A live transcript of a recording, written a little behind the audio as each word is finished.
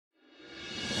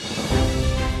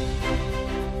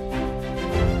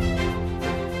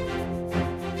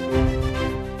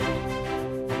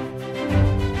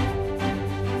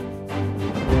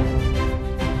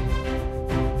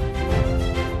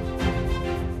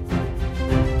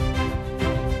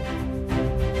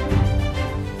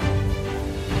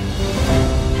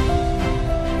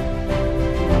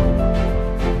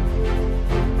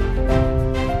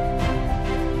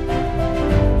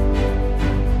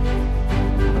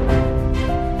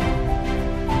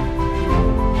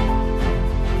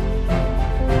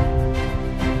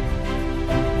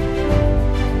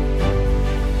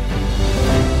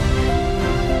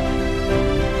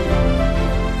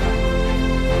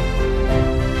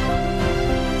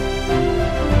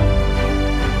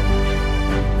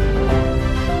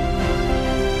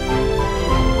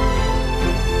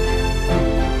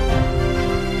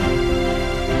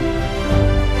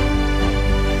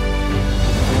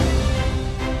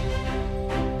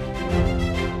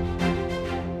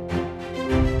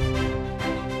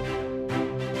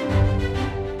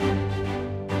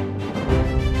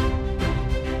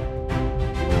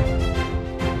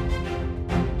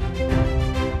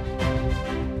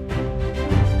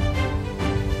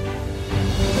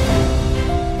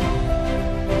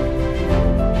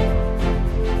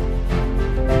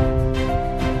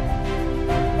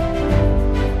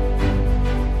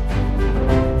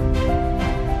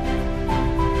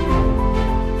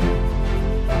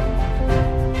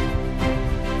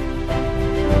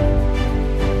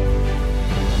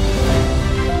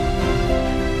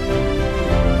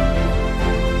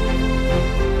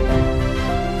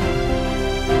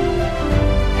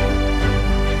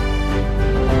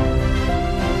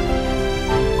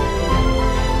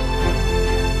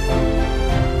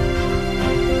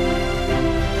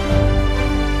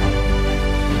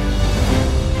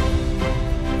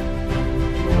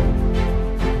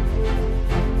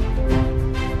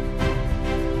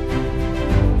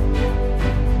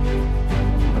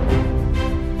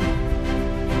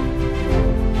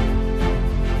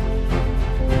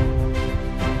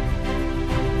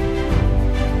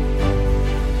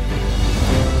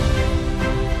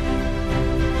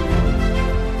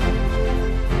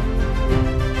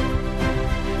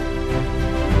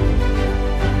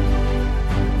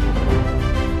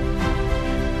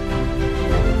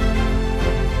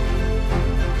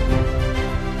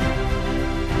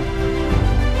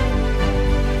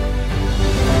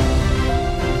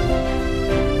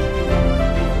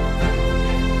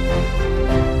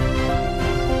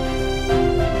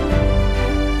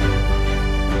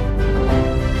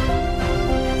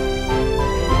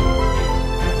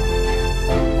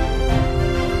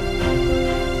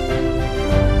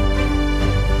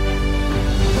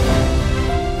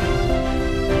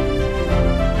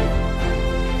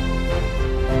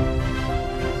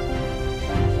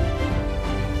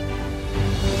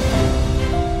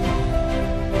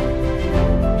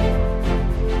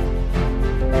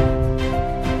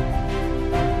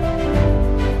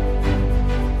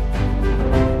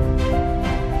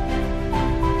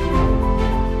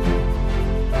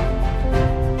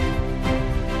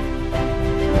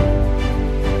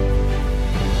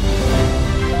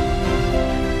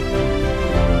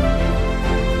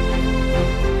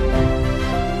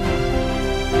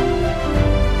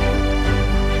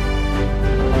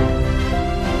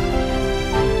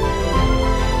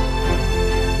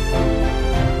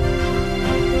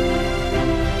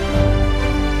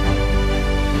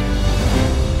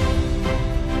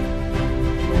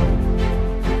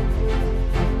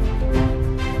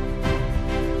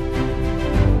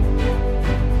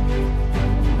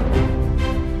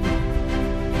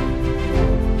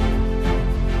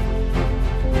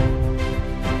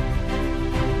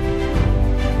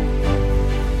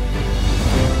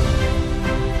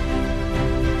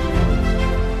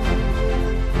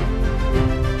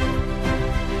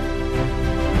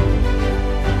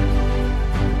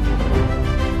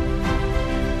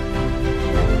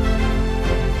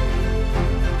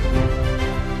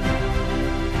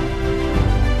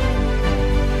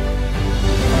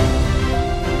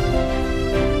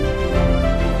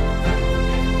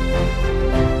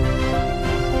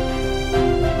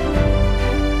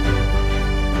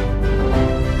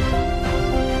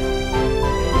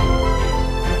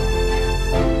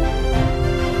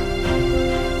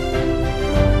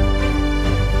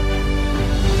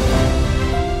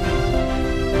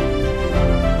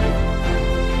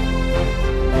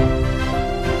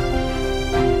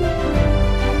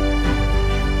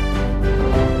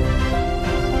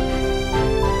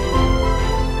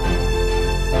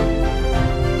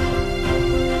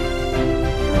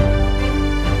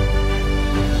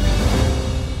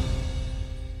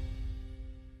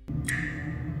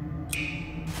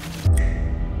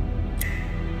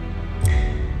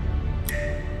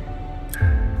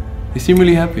They seem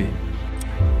really happy.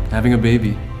 Having a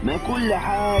baby. ما كل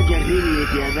حاجة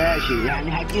غليت يا باشا،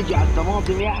 يعني هتيجي على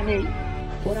الطماطم يعني؟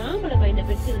 ஒரு ஆம்பளை பையனை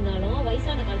பெற்றிருந்தாலும்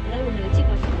வயசான காலத்துல உன்னை வச்சு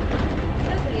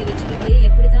காட்டுறேன் வச்சுக்கிட்டு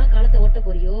எப்படிதான் காலத்தை ஓட்ட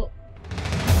போறியோ.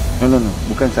 No,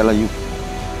 bukan salah you.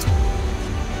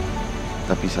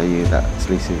 Tapi saya tak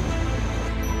selesa.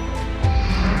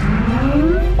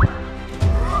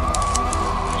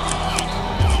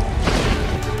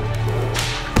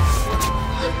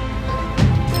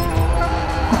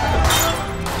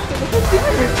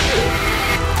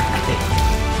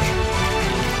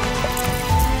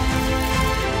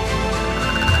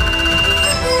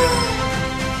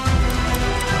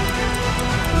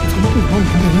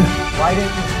 Why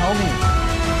didn't you tell me?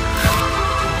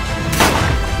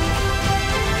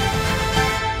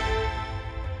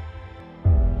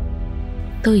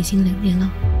 都已经2年了，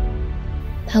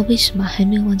他为什么还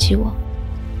没有忘记我？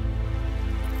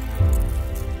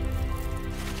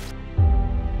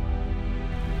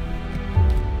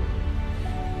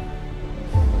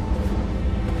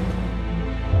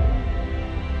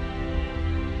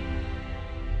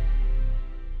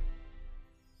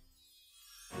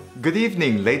 Good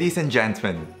evening, ladies and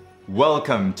gentlemen.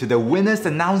 Welcome to the winner's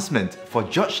announcement for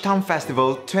Georgetown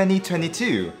Festival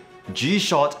 2022,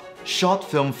 G-Shot Short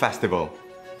Film Festival.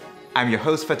 I'm your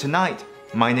host for tonight.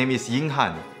 My name is Ying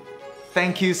Han.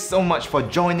 Thank you so much for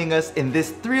joining us in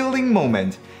this thrilling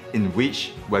moment in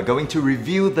which we're going to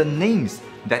reveal the names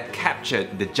that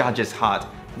captured the judges' heart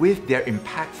with their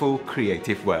impactful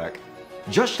creative work.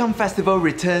 Georgetown Festival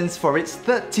returns for its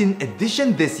 13th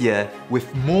edition this year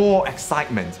with more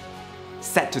excitement.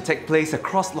 Set to take place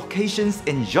across locations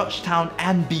in Georgetown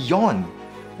and beyond,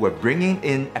 we're bringing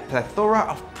in a plethora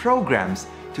of programs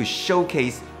to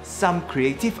showcase some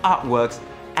creative artworks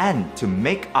and to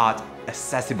make art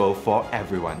accessible for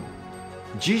everyone.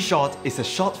 G-Shot is a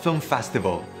short film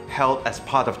festival held as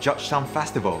part of Georgetown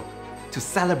Festival to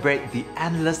celebrate the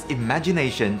endless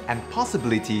imagination and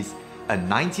possibilities a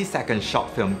 90-second short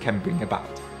film can bring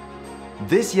about.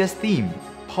 This year's theme,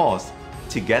 Pause,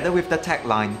 together with the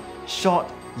tagline, Short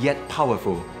yet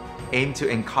powerful, aim to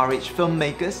encourage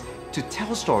filmmakers to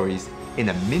tell stories in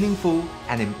a meaningful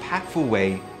and impactful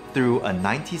way through a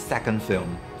 90-second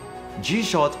film.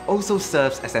 G-Shot also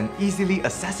serves as an easily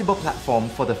accessible platform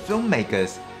for the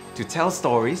filmmakers to tell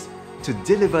stories, to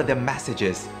deliver their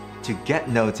messages, to get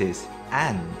noticed,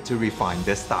 and to refine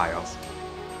their styles.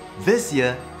 This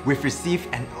year, we've received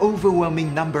an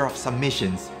overwhelming number of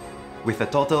submissions, with a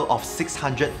total of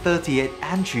 638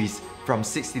 entries from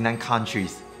 69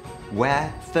 countries,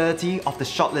 where 30 of the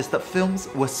shortlisted films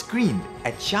were screened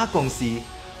at Chia Gongxi,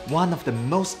 one of the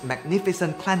most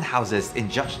magnificent clan houses in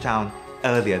Georgetown,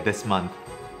 earlier this month.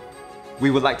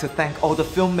 We would like to thank all the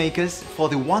filmmakers for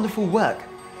the wonderful work.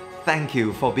 Thank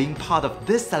you for being part of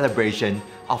this celebration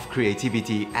of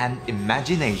creativity and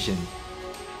imagination.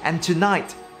 And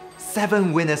tonight,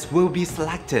 7 winners will be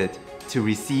selected to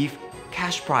receive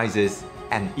cash prizes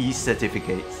and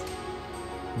e-certificates.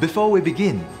 Before we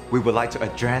begin, we would like to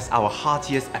address our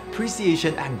heartiest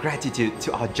appreciation and gratitude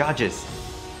to our judges,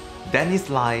 Dennis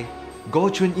Lai,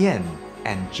 Goh Chun Yen,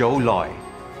 and Joe Loy.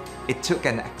 It took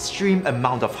an extreme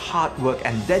amount of hard work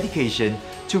and dedication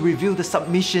to review the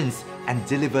submissions and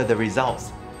deliver the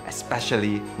results,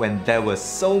 especially when there were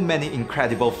so many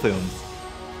incredible films.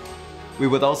 We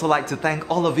would also like to thank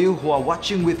all of you who are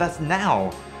watching with us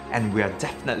now, and we are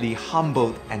definitely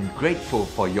humbled and grateful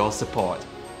for your support.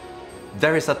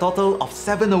 There is a total of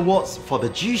 7 awards for the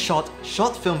G-Shot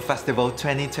Short Film Festival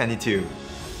 2022.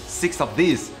 6 of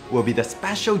these will be the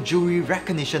Special Jury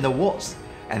Recognition Awards,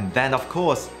 and then of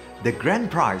course, the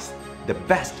grand prize, the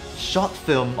Best Short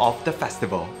Film of the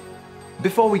Festival.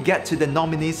 Before we get to the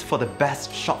nominees for the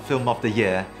Best Short Film of the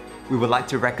Year, we would like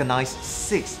to recognize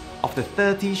 6 of the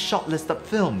 30 shortlisted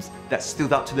films that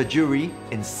stood out to the jury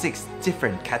in 6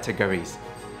 different categories.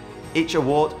 Each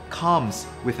award comes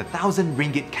with a 1,000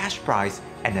 ringgit cash prize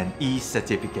and an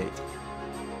e-certificate.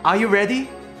 Are you ready?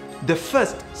 The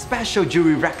first Special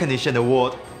Jury Recognition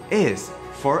Award is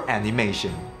for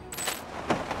animation.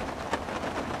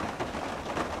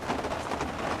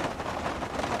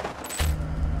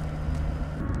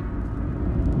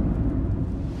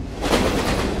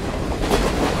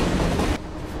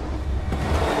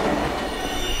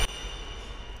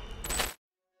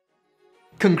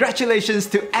 Congratulations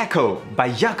to Echo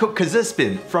by Jakub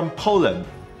Kazuspin from Poland.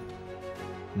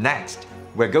 Next,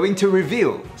 we're going to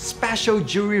reveal Special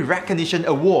Jury Recognition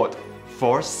Award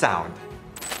for Sound.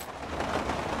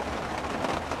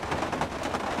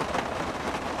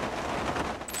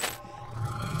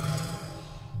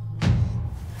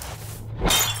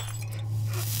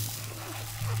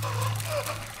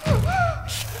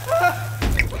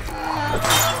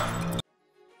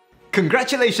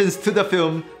 Congratulations to the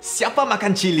film Siapa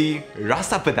Makan Cili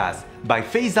Rasa Pedas by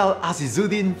Faizal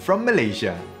Azizuddin from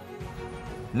Malaysia.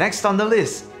 Next on the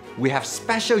list, we have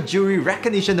Special Jury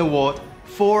Recognition Award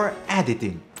for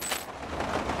Editing.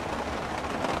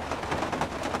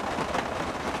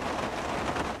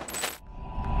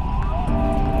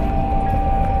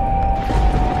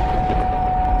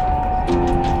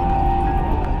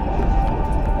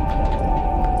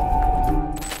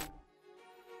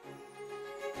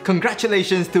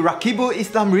 Congratulations to Rakibul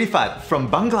Islam Rifat from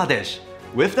Bangladesh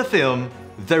with the film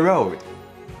The Road.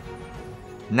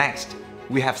 Next,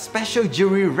 we have Special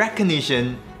Jury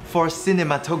Recognition for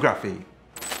Cinematography.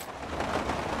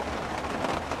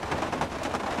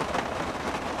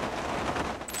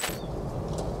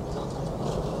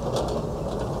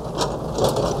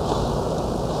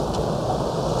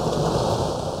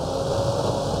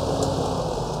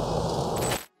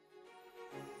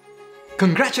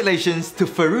 Congratulations to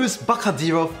Feruz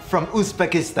Bakadirov from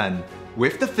Uzbekistan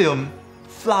with the film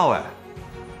Flower.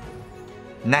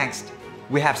 Next,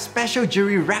 we have Special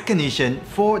Jury Recognition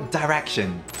for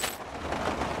Direction.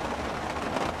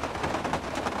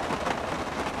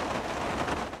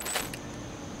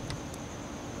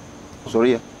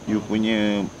 Sorry ya, you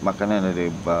punya makanan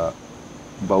ada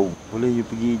bau. Boleh you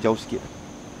pergi jauh sikit?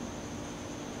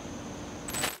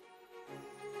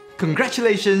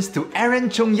 Congratulations to Aaron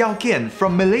Chung Yao Kian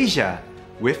from Malaysia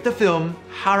with the film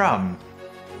Haram.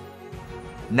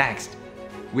 Next,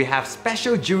 we have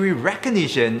Special Jury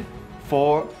Recognition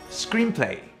for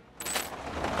Screenplay.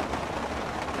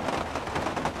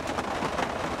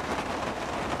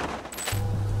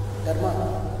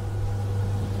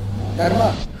 Dharma.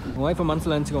 உன் wifi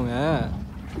மனசில் நினச்சிக்கோங்க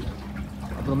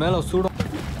அப்புறம் மேலே சூடும்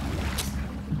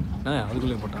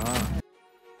அதுக்குள்ளே போட்டான்.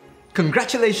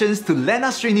 Congratulations to Lena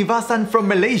Srinivasan from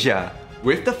Malaysia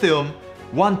with the film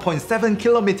 1.7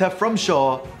 km from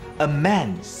shore, A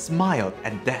Man Smiled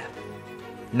at Death.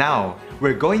 Now,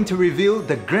 we're going to reveal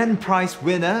the grand prize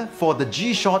winner for the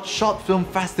G-Short Short Film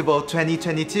Festival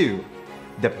 2022,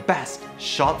 the Best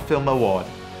Short Film Award.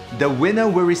 The winner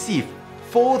will receive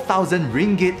 4,000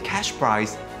 ringgit cash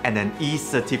prize and an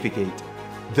e-certificate.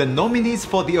 The nominees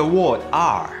for the award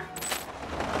are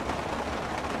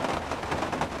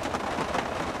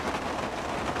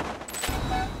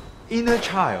Inner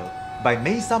Child by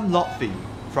Maysam Lotfi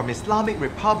from Islamic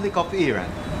Republic of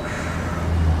Iran.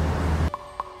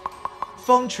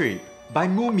 Feng Trip by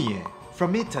Mumie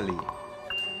from Italy.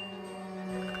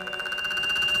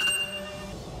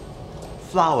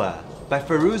 Flower by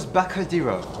Feruz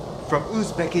Bakadirov from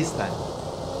Uzbekistan.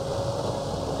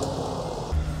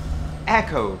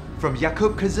 Echo from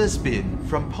Jakub Kazuspin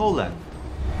from Poland.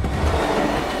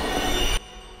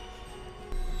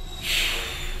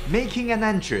 Making an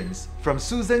Entrance from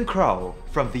Susan Crow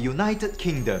from the United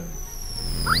Kingdom.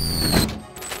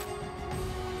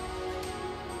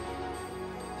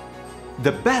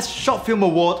 The Best Short Film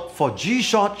Award for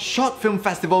G-Short Short Film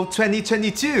Festival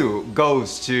 2022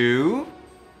 goes to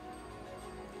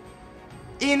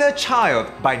Inner Child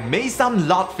by Maysam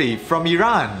Lotfi from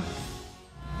Iran.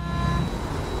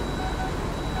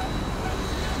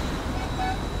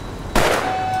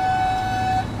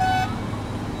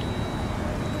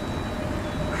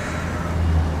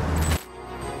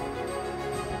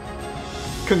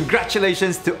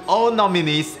 Congratulations to all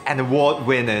nominees and award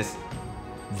winners.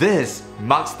 This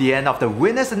marks the end of the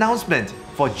winners announcement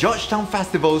for Georgetown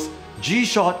Festival's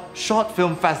G-Short Short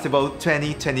Film Festival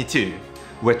 2022.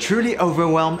 We're truly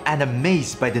overwhelmed and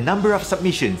amazed by the number of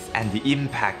submissions and the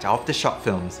impact of the short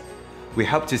films. We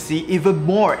hope to see even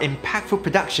more impactful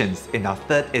productions in our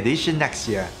 3rd edition next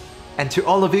year. And to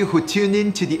all of you who tuned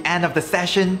in to the end of the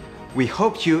session, we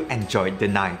hope you enjoyed the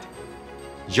night.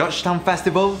 Georgetown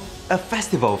Festival, a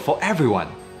festival for everyone.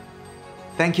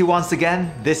 Thank you once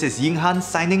again. This is Ying Han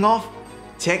signing off.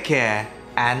 Take care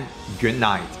and good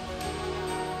night.